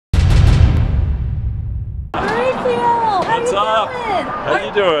What's up? How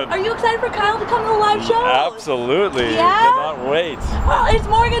you doing? Are you excited for Kyle to come to the live show? Absolutely. Yeah? Cannot wait. Oh, is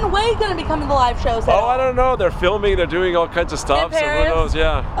Morgan Wade going to be coming to the live shows? Oh, I don't know. They're filming. They're doing all kinds of stuff. So who knows?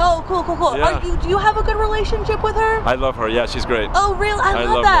 Yeah. Oh, cool. Yeah. Do you have a good relationship with her? I love her. Yeah, she's great. Oh, really? I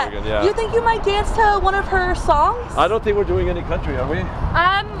love that. Morgan, yeah. You think you might dance to one of her songs? I don't think we're doing any country, are we?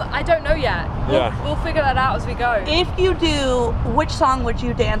 I don't know yet. We'll figure that out as we go. If you do, which song would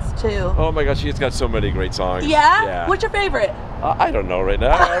you dance to? Oh my gosh, she's got so many great songs. Yeah? Yeah. What's your favorite? I don't know right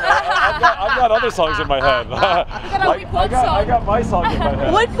now. I've got other songs in my head. I got my song in my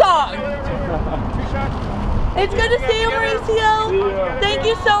head. What song? It's good to see you, Mauricio. See you. Thank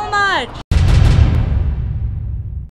you so much.